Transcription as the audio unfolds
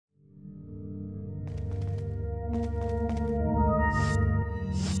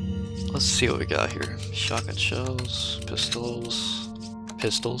Let's see what we got here. Shotgun shells, pistols.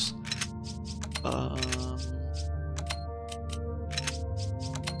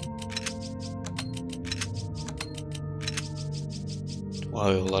 Wow,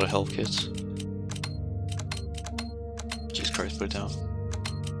 we have a lot of health kits. Jesus Christ, put it down.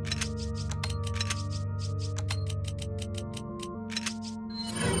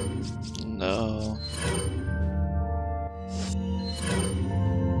 No.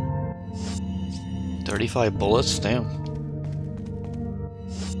 $35 bullets? Damn.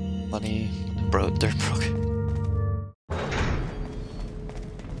 Money. Bro, they're broke.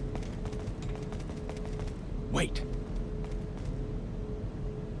 Wait.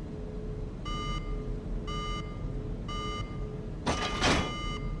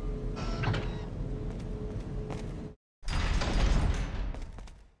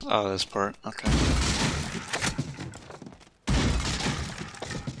 Oh, this part. Okay.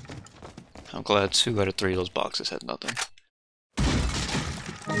 I'm glad 2 out of 3 of those boxes had nothing.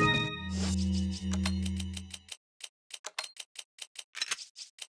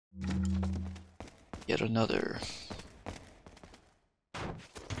 Yet another.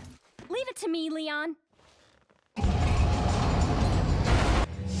 Leave it to me, Leon.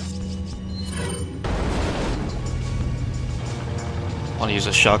 Want to use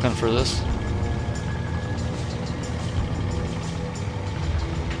a shotgun for this?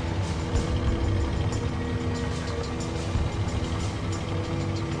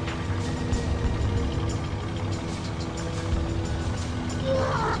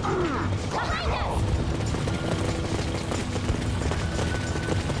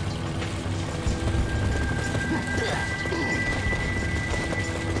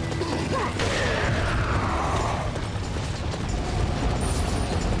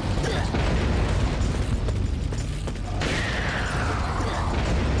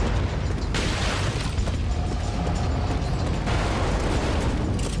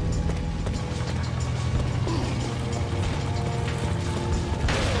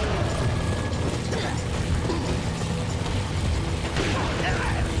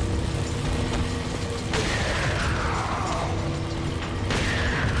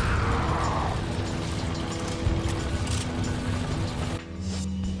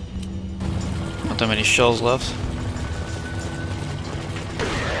 Not that many shells left.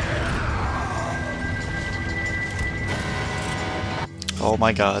 Oh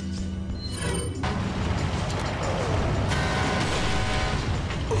my god.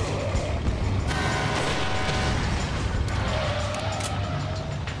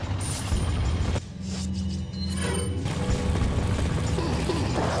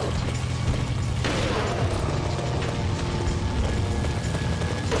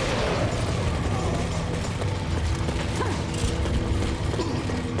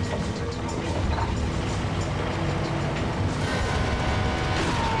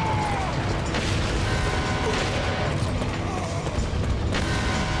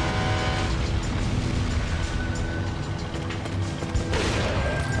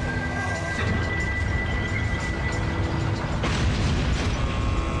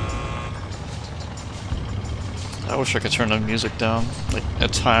 I wish I could turn the music down. Like,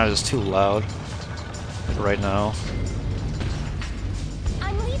 at times it's too loud. Like right now.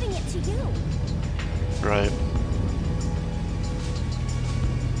 I'm leaving it to you. Right.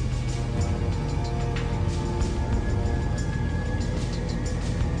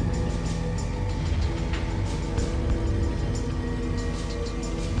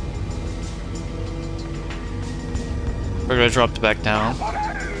 We're gonna drop it back down.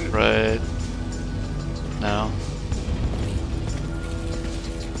 Right now.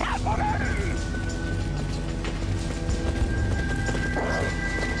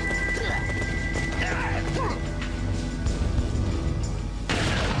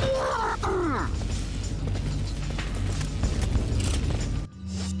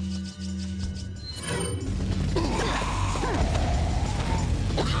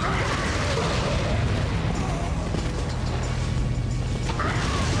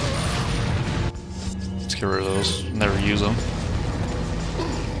 Get rid of those. Never use them.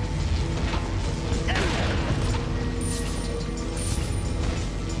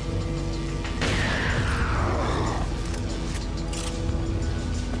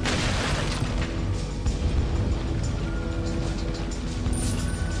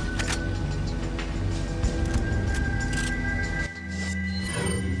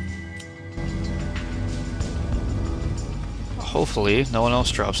 Hopefully, no one else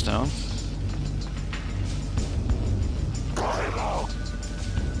drops down.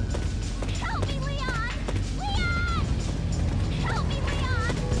 Help me, Leon! Leon!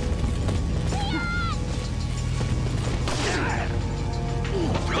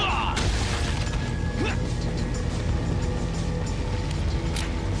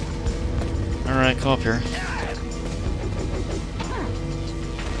 Alright, come up here.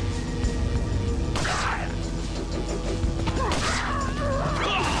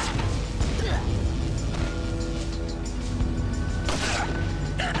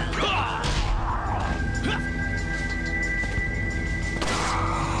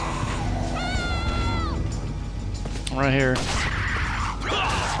 Right here.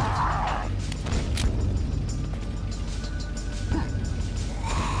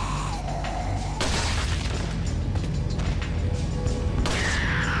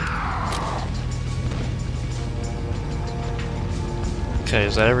 Okay,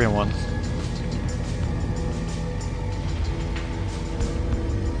 is that everyone?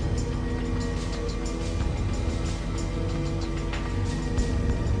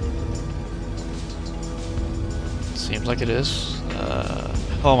 Seems like it is.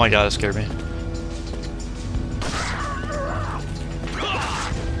 Oh my god, it scared me.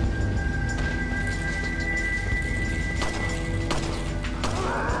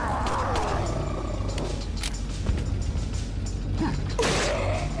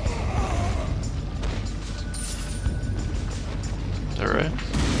 Is that right?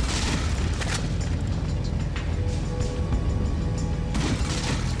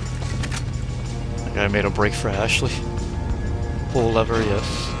 That guy made a break for Ashley. Pull lever,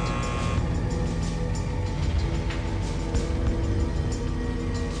 yes.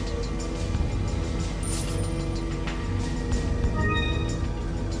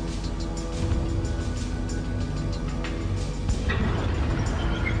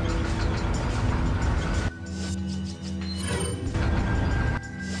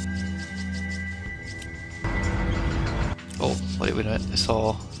 Oh, wait a minute, I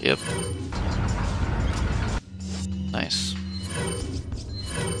saw, yep. Nice.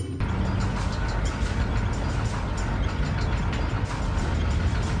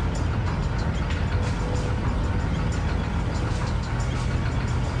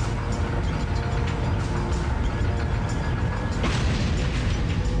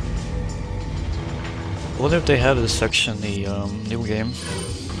 I wonder if they have this section in the new game.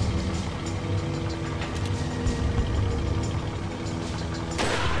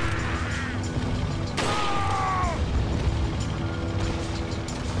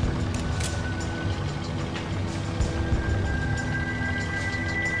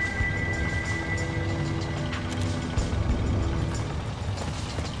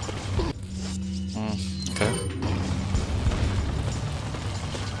 Okay.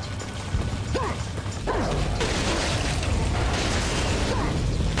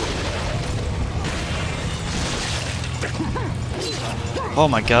 Oh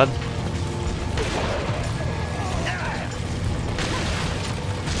my god.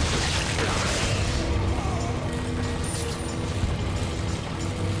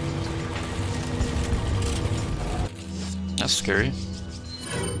 That's scary.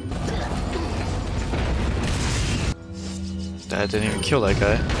 That didn't even kill that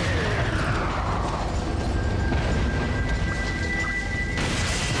guy.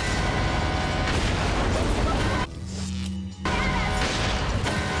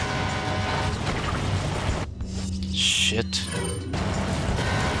 Shit.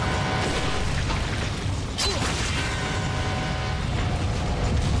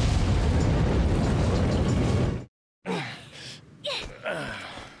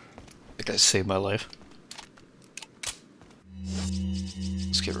 That guy saved my life.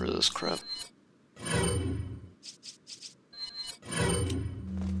 Let's get rid of this crap.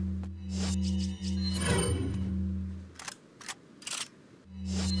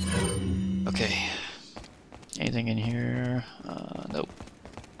 Okay. Anything in here? Nope.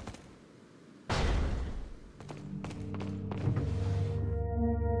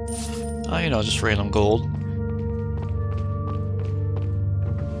 Oh, you know, just random gold.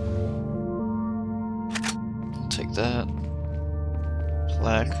 I'll take that.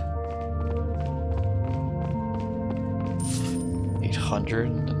 Plaque.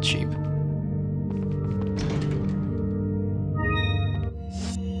 800, that's cheap.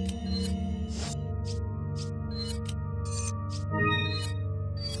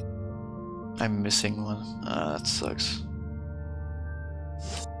 I'm missing one. That sucks.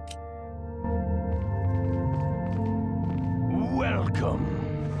 Welcome.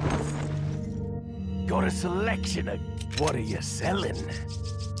 Got a selection of... What are you selling?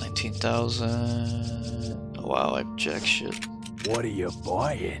 19,000. Oh, wow, I jack shit. What are you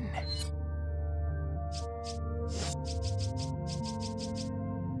buying?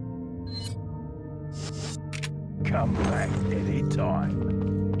 Come back anytime.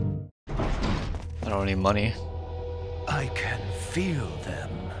 I don't need money. I can feel them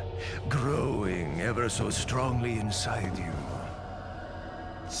growing ever so strongly inside you.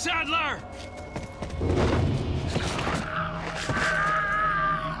 Saddler!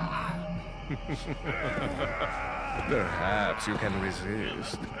 Perhaps you can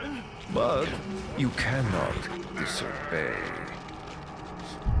resist, but you cannot disobey.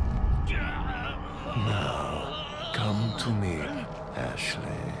 Now, come to me, Ashley.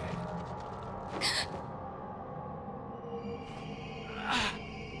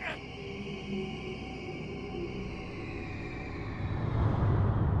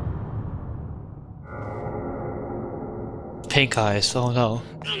 Pink eyes, oh no.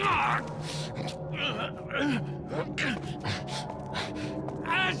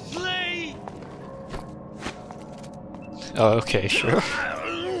 Ashley! Oh, okay, sure.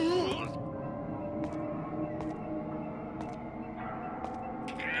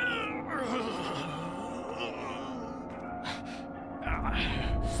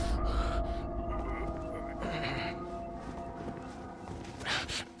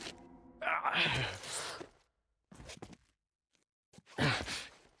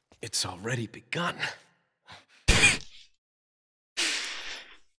 It's already begun.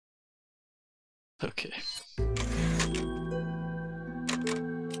 Okay.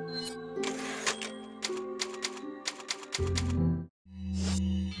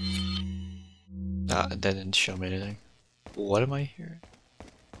 That didn't show me anything. What am I hearing?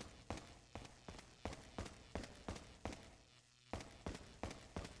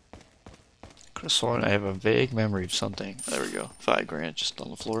 Could have sworn I have a vague memory of something. There we go. 5 grand just on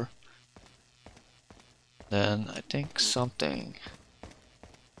the floor. Then I think something.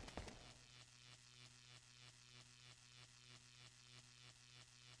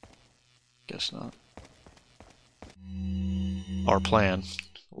 Guess not. Our plan.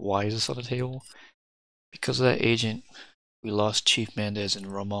 Why is this on the table? Because of that agent, we lost Chief Mendez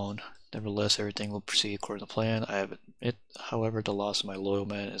and Ramon. Nevertheless, everything will proceed according to plan. I have admit, however, the loss of my loyal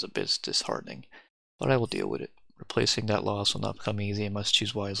man is a bit disheartening, but I will deal with it. Replacing that loss will not become easy. I must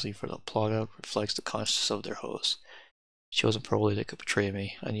choose wisely, for the plot reflects the conscience of their hosts. Chosen probably they could betray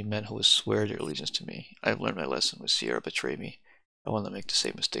me. I need men who will swear their allegiance to me. I have learned my lesson when Sierra betrayed me. I will not make the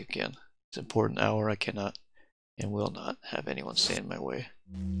same mistake again. It's an important hour. I cannot and will not have anyone stand in my way.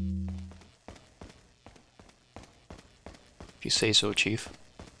 If you say so, Chief.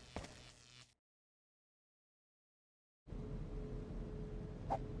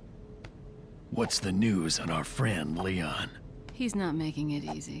 What's the news on our friend Leon? He's not making it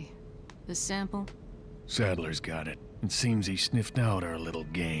easy. The sample? Saddler's got it. It seems he sniffed out our little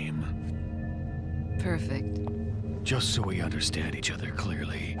game. Perfect. Just so we understand each other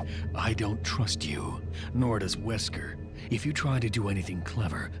clearly, I don't trust you, nor does Wesker. If you try to do anything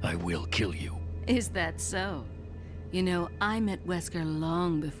clever, I will kill you. Is that so? You know, I met Wesker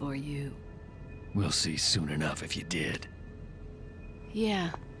long before you. We'll see soon enough if you did.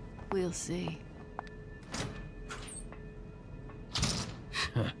 Yeah, we'll see.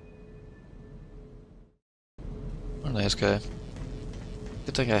 What a nice guy.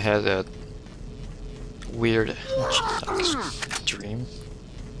 Good thing I had that weird dream.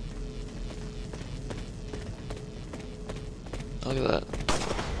 Look at that.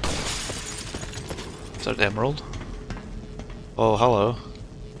 Is that an emerald? Oh, hello.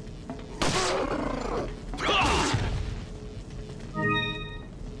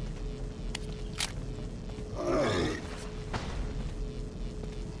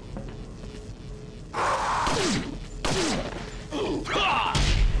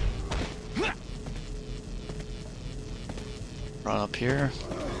 Run up here.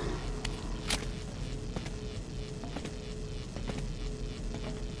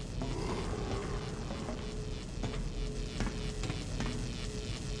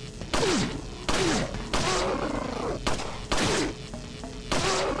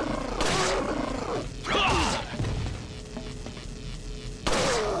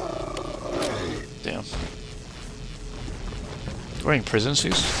 Damn. Wearing prison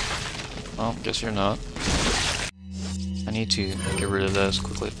suits? Well, guess you're not. I need to get rid of that as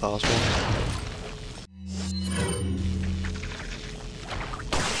quickly as possible.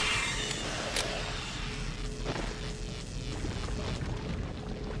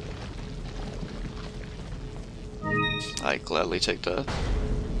 I gladly take that.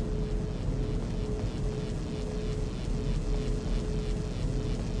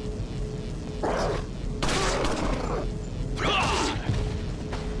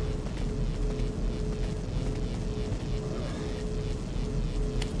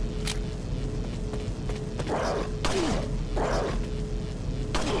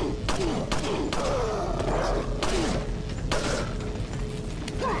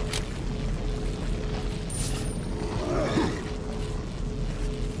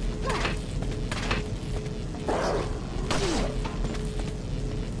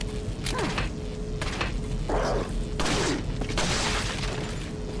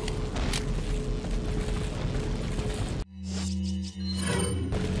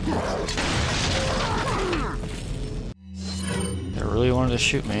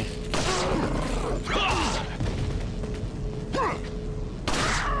 shoot me.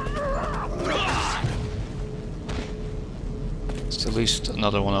 There's at least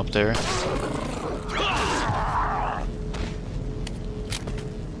another one up there.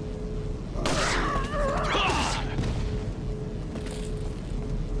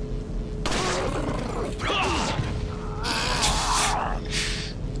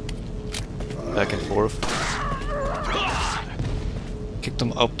 Back and forth. Kicked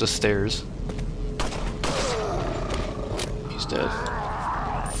him up the stairs. He's dead.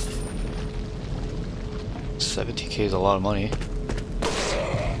 70k is a lot of money.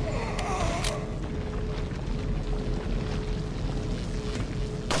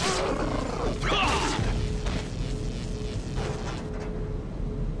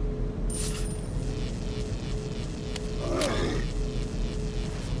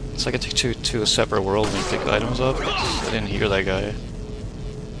 It's like I took to a separate world and pick items up. I didn't hear that guy.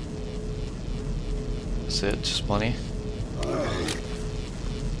 That's it, just money.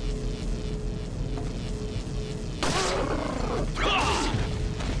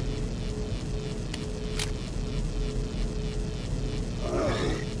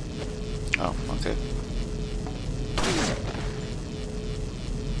 Oh, okay.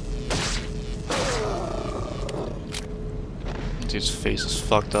 Dude's face is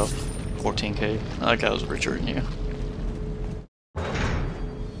fucked up. 14k. That guy was richer than you.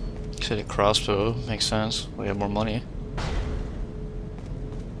 Said a crossbow. Makes sense. We have more money.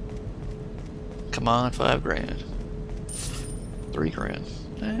 Come on, 5 grand. 3 grand.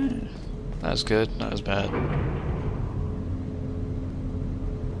 Not as good, not as bad.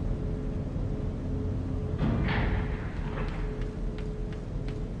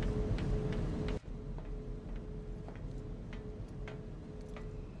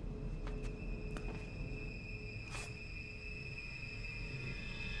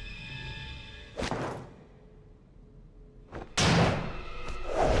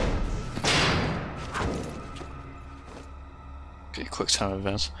 Okay, quick time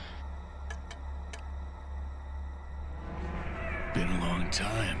events. Been a long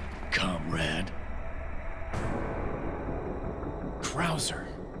time, comrade. Krauser.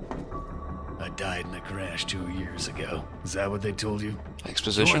 I died in a crash 2 years ago. Is that what they told you?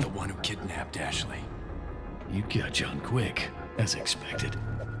 Exposition. You're the one who kidnapped Ashley. You got on quick, as expected.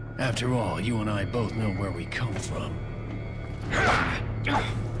 After all, you and I both know where we come from.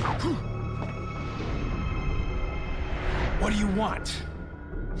 What do you want?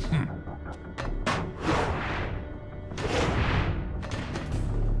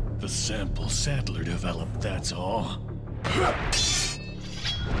 The sample Saddler developed, that's all.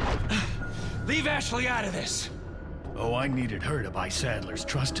 Leave Ashley out of this! Oh, I needed her to buy Saddler's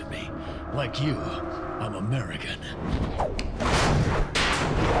trust in me. Like you, I'm American.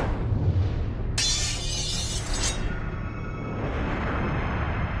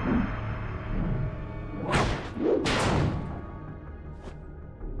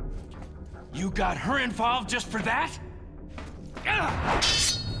 You got her involved just for that?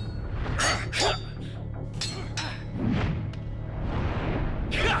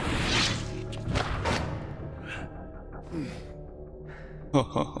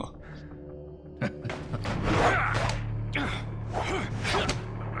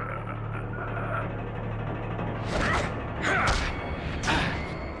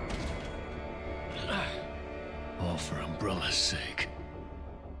 All for Umbrella's sake.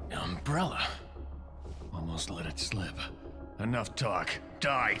 Umbrella? Almost let it slip. Enough talk.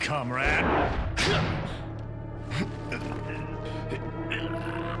 Die, comrade!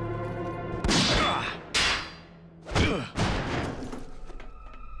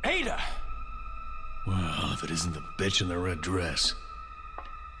 Ada! Well, if it isn't the bitch in the red dress.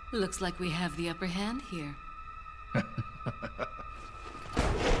 Looks like we have the upper hand here.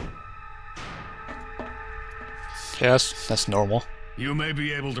 Yes, that's normal. You may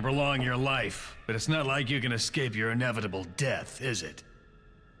be able to prolong your life, but it's not like you can escape your inevitable death, is it?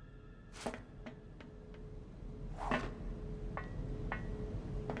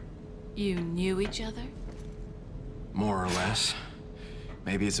 You knew each other? More or less.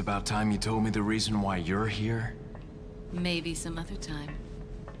 Maybe it's about time you told me the reason why you're here. Maybe some other time.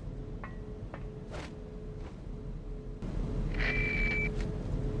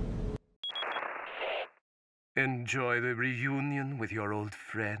 Enjoy the reunion with your old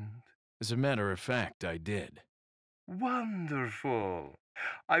friend? As a matter of fact, I did. Wonderful.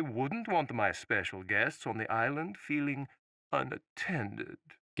 I wouldn't want my special guests on the island feeling unattended.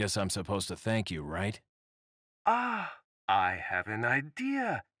 Guess I'm supposed to thank you, right? Ah, I have an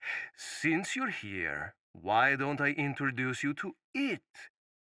idea. Since you're here, why don't I introduce you to it?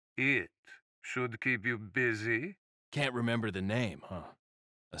 It should keep you busy. Can't remember the name, huh?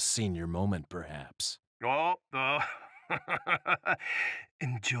 A senior moment, perhaps. Oh.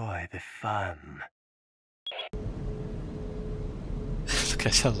 Enjoy the fun. This guy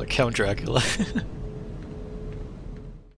sounds like Count Dracula.